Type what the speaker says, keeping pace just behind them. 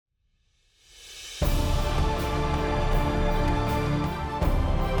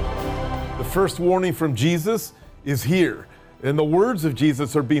first warning from Jesus is here. And the words of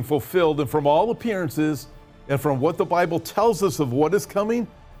Jesus are being fulfilled. And from all appearances, and from what the Bible tells us of what is coming,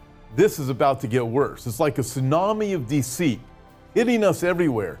 this is about to get worse. It's like a tsunami of deceit hitting us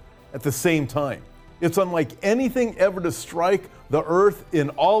everywhere at the same time. It's unlike anything ever to strike the earth in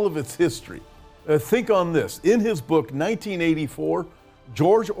all of its history. Think on this. In his book, 1984,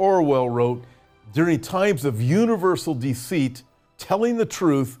 George Orwell wrote, during times of universal deceit, telling the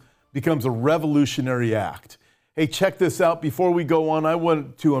truth becomes a revolutionary act. Hey, check this out. Before we go on, I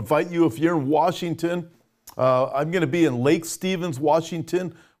want to invite you, if you're in Washington, I'm going to be in Lake Stevens,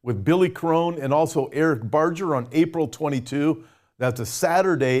 Washington, with Billy Crone and also Eric Barger on April 22. That's a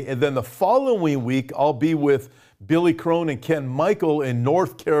Saturday. And then the following week, I'll be with Billy Crone and Ken Michael in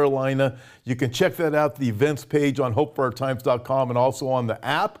North Carolina. You can check that out, the events page on hopeforourtimes.com and also on the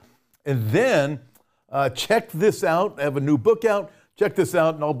app. And then check this out. I have a new book out. Check this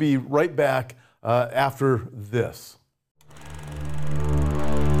out, and I'll be right back after this.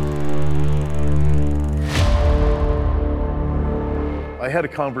 I had a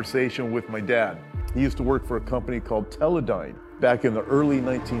conversation with my dad. He used to work for a company called Teledyne back in the early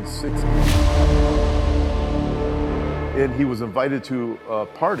 1960s. And he was invited to a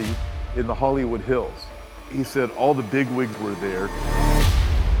party in the Hollywood Hills. He said all the bigwigs were there,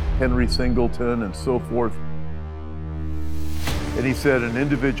 Henry Singleton and so forth. And he said an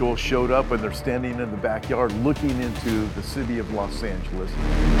individual showed up and they're standing in the backyard looking into the city of Los Angeles.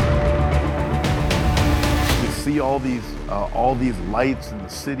 You see all these lights in the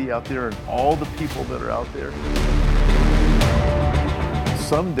city out there and all the people that are out there.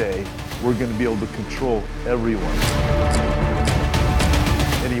 Someday, we're going to be able to control everyone.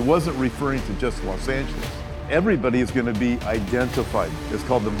 And he wasn't referring to just Los Angeles. Everybody is going to be identified. It's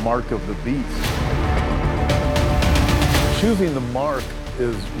called the mark of the beast. Choosing the mark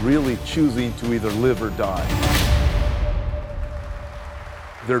is really choosing to either live or die.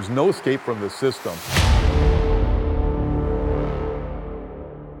 There's no escape from the system.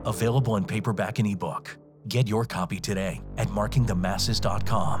 Available in paperback and ebook. Get your copy today at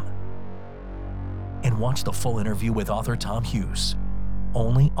markingthemasses.com. And watch the full interview with author Tom Hughes,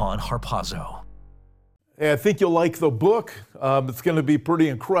 only on Harpazo. Hey, I think you'll like the book. It's going to be pretty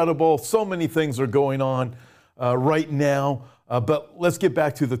incredible. So many things are going on right now, but let's get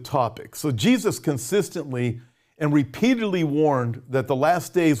back to the topic. So Jesus consistently and repeatedly warned that the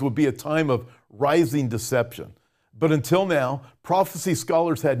last days would be a time of rising deception. But until now, prophecy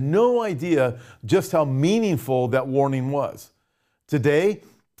scholars had no idea just how meaningful that warning was. Today,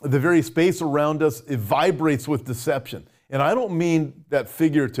 the very space around us, it vibrates with deception. And I don't mean that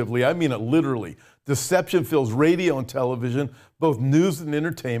figuratively, I mean it literally. Deception fills radio and television, both news and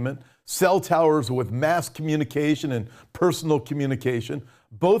entertainment, cell towers with mass communication and personal communication,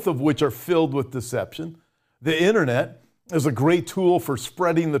 both of which are filled with deception. The internet is a great tool for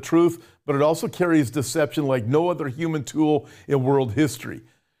spreading the truth, but it also carries deception like no other human tool in world history.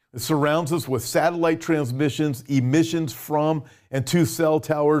 It surrounds us with satellite transmissions, emissions from and to cell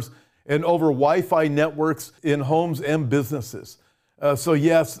towers, and over Wi-Fi networks in homes and businesses. So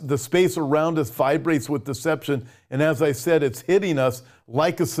yes, the space around us vibrates with deception, and as I said, it's hitting us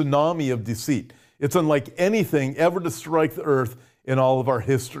like a tsunami of deceit. It's unlike anything ever to strike the earth in all of our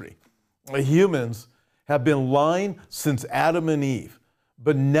history. Humans have been lying since Adam and Eve,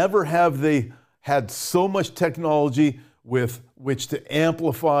 but never have they had so much technology with which to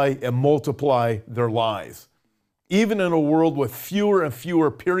amplify and multiply their lies. Even in a world with fewer and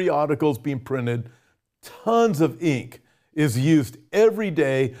fewer periodicals being printed, tons of ink is used every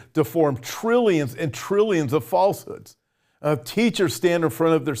day to form trillions and trillions of falsehoods. Teachers stand in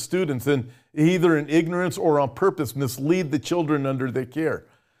front of their students and either in ignorance or on purpose mislead the children under their care.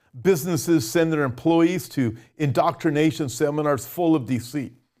 Businesses send their employees to indoctrination seminars full of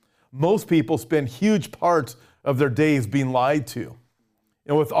deceit. Most people spend huge parts of their days being lied to.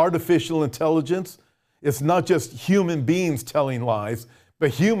 And with artificial intelligence, it's not just human beings telling lies, but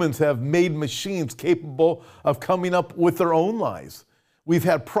humans have made machines capable of coming up with their own lies. We've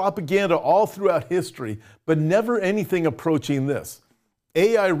had propaganda all throughout history, but never anything approaching this.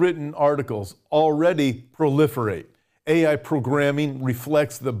 AI-written articles already proliferate. AI programming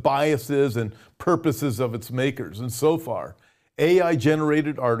reflects the biases and purposes of its makers. And so far,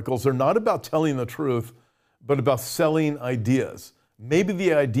 AI-generated articles are not about telling the truth, but about selling ideas. Maybe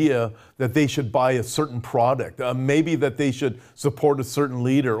the idea that they should buy a certain product, maybe that they should support a certain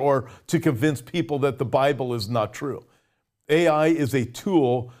leader, or to convince people that the Bible is not true. AI is a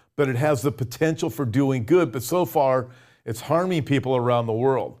tool, but it has the potential for doing good, but so far, it's harming people around the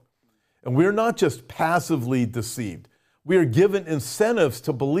world. And we're not just passively deceived. We are given incentives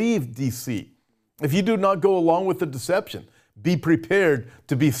to believe deceit. If you do not go along with the deception, be prepared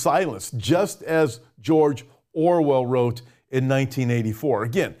to be silenced, just as George Orwell wrote in 1984.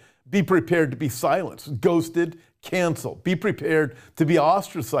 Again, be prepared to be silenced, ghosted, canceled. Be prepared to be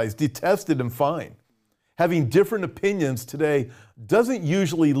ostracized, detested, and fined. Having different opinions today doesn't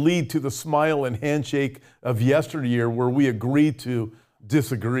usually lead to the smile and handshake of yesteryear where we agree to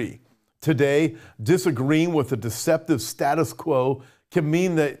disagree. Today, disagreeing with the deceptive status quo can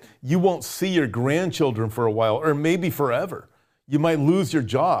mean that you won't see your grandchildren for a while, or maybe forever. You might lose your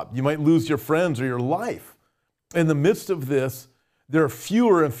job. You might lose your friends or your life. In the midst of this, there are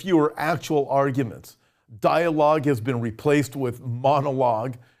fewer and fewer actual arguments. Dialogue has been replaced with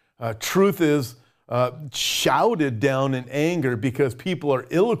monologue. Truth is shouted down in anger because people are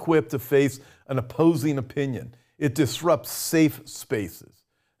ill-equipped to face an opposing opinion. It disrupts safe spaces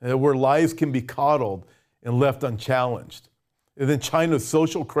where lies can be coddled and left unchallenged. And then China's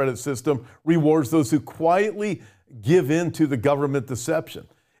social credit system rewards those who quietly give in to the government deception.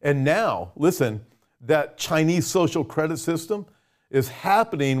 And now, listen, that Chinese social credit system is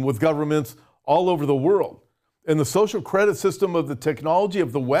happening with governments all over the world. And the social credit system of the technology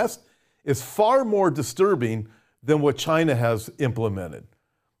of the West is far more disturbing than what China has implemented.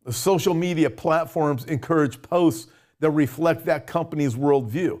 The social media platforms encourage posts that reflect that company's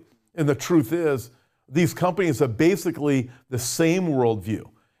worldview. And the truth is, these companies have basically the same worldview.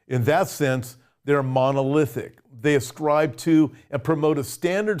 In that sense, they're monolithic. They ascribe to and promote a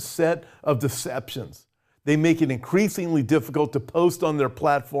standard set of deceptions. They make it increasingly difficult to post on their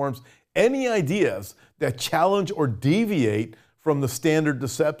platforms any ideas that challenge or deviate from the standard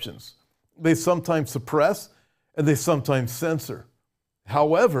deceptions. They sometimes suppress and they sometimes censor.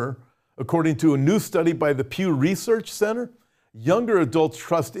 However, according to a new study by the Pew Research Center, younger adults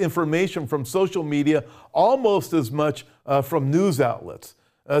trust information from social media almost as much from news outlets.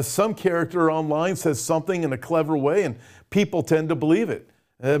 Some character online says something in a clever way and people tend to believe it.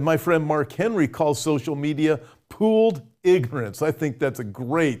 My friend Mark Henry calls social media pooled ignorance. I think that's a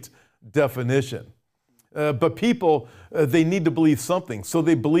great definition. But people, they need to believe something, so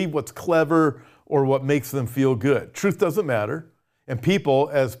they believe what's clever or what makes them feel good. Truth doesn't matter. And people,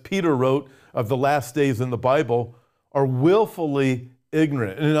 as Peter wrote of the last days in the Bible, are willfully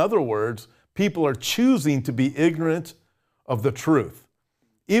ignorant. In other words, people are choosing to be ignorant of the truth.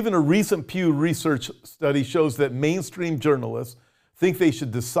 Even a recent Pew Research study shows that mainstream journalists think they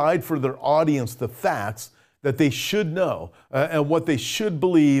should decide for their audience the facts that they should know and what they should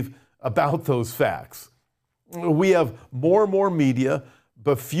believe about those facts. We have more and more media,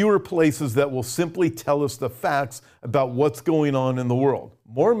 but fewer places that will simply tell us the facts about what's going on in the world.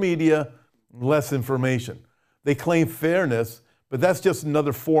 More media, less information. They claim fairness, but that's just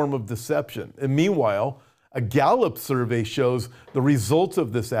another form of deception. And meanwhile, a Gallup survey shows the results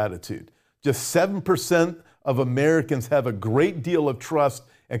of this attitude. Just 7% of Americans have a great deal of trust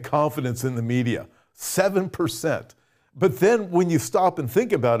and confidence in the media. 7%. But then when you stop and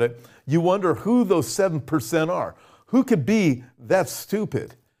think about it, you wonder who those 7% are. Who could be that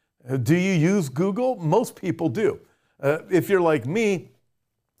stupid? Do you use Google? Most people do. If you're like me,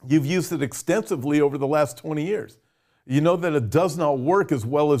 you've used it extensively over the last 20 years. You know that it does not work as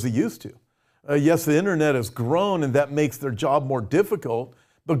well as it used to. Yes, the internet has grown and that makes their job more difficult,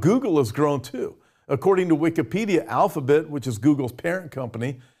 but Google has grown too. According to Wikipedia, Alphabet, which is Google's parent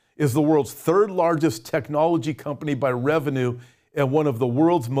company, is the world's third largest technology company by revenue and one of the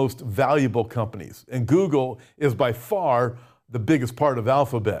world's most valuable companies. And Google is by far the biggest part of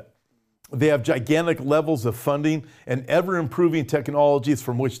Alphabet. They have gigantic levels of funding and ever-improving technologies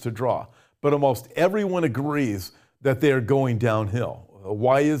from which to draw. But almost everyone agrees that they are going downhill.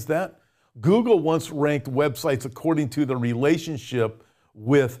 Why is that? Google once ranked websites according to the relationship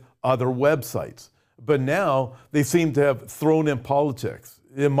with other websites. But now they seem to have thrown in politics.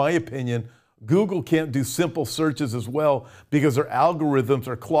 In my opinion, Google can't do simple searches as well because their algorithms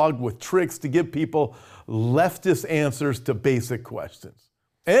are clogged with tricks to give people leftist answers to basic questions.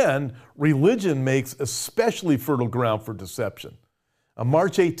 And religion makes especially fertile ground for deception. On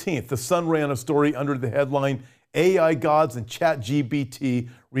March 18th, The Sun ran a story under the headline, AI gods and ChatGPT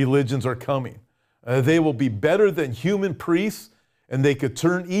religions are coming. They will be better than human priests and they could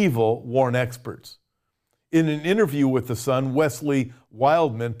turn evil, warn experts. In an interview with The Sun, Wesley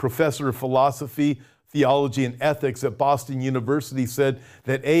Wildman, professor of philosophy, theology, and ethics at Boston University, said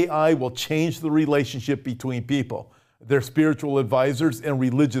that AI will change the relationship between people, their spiritual advisors, and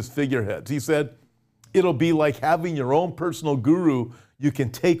religious figureheads. He said, it'll be like having your own personal guru you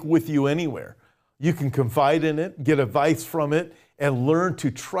can take with you anywhere. You can confide in it, get advice from it, and learn to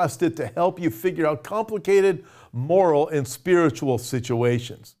trust it to help you figure out complicated moral and spiritual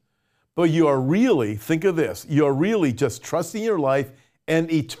situations. But you are really, think of this, you are really just trusting your life and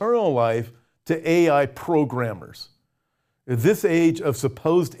eternal life to AI programmers. In this age of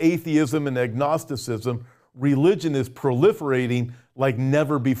supposed atheism and agnosticism, religion is proliferating like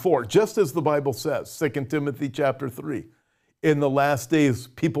never before, just as the Bible says, 2 Timothy chapter 3. In the last days,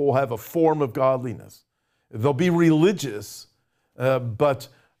 people will have a form of godliness. They'll be religious, but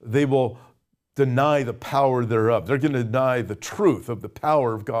they will deny the power thereof. They're going to deny the truth of the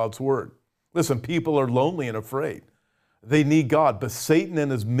power of God's word. Listen, people are lonely and afraid. They need God, but Satan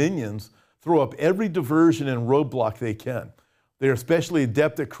and his minions throw up every diversion and roadblock they can. They're especially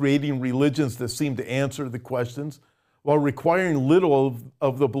adept at creating religions that seem to answer the questions while requiring little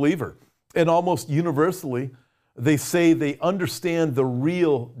of the believer. And almost universally, they say they understand the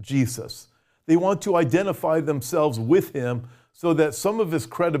real Jesus. They want to identify themselves with him so that some of his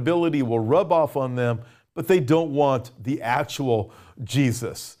credibility will rub off on them, but they don't want the actual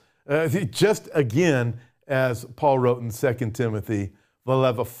Jesus. Just again, as Paul wrote in 2 Timothy, they'll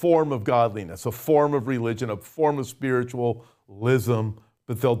have a form of godliness, a form of religion, a form of spiritualism,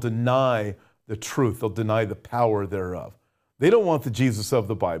 but they'll deny the truth. They'll deny the power thereof. They don't want the Jesus of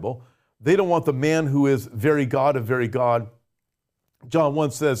the Bible. They don't want the man who is very God of very God. John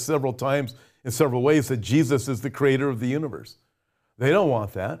 1 says several times in several ways that Jesus is the creator of the universe. They don't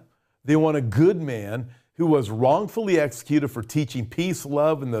want that. They want a good man who was wrongfully executed for teaching peace,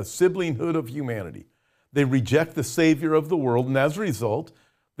 love, and the siblinghood of humanity. They reject the Savior of the world, and as a result,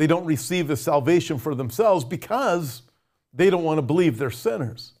 they don't receive the salvation for themselves because they don't want to believe they're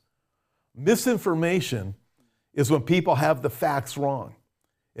sinners. Misinformation is when people have the facts wrong,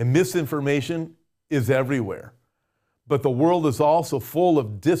 and misinformation is everywhere. But the world is also full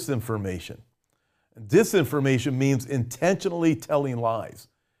of disinformation. And disinformation means intentionally telling lies.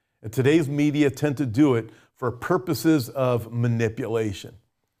 And today's media tend to do it for purposes of manipulation.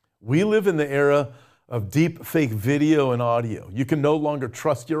 We live in the era of deep fake video and audio. You can no longer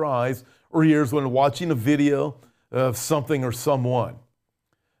trust your eyes or ears when watching a video of something or someone.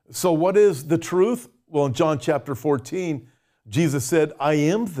 So what is the truth? Well, in John chapter 14, Jesus said, I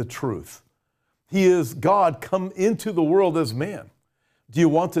am the truth. He is God come into the world as man. Do you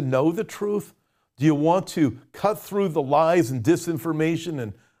want to know the truth? Do you want to cut through the lies and disinformation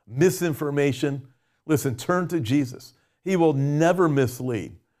and misinformation? Listen, turn to Jesus. He will never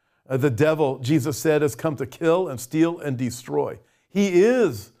mislead. The devil, Jesus said, has come to kill and steal and destroy. He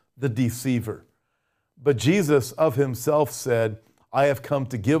is the deceiver. But Jesus of himself said, I have come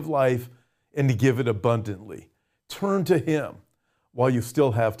to give life and to give it abundantly. Turn to him while you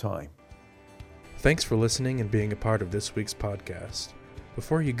still have time. Thanks for listening and being a part of this week's podcast.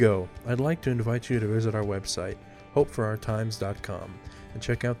 Before you go, I'd like to invite you to visit our website, hopeforourtimes.com, and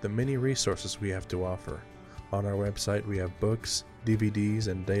check out the many resources we have to offer. On our website, we have books, DVDs,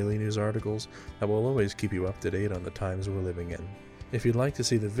 and daily news articles that will always keep you up to date on the times we're living in. If you'd like to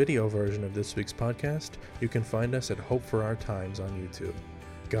see the video version of this week's podcast, you can find us at Hope for Our Times on YouTube.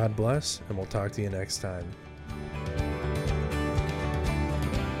 God bless, and we'll talk to you next time.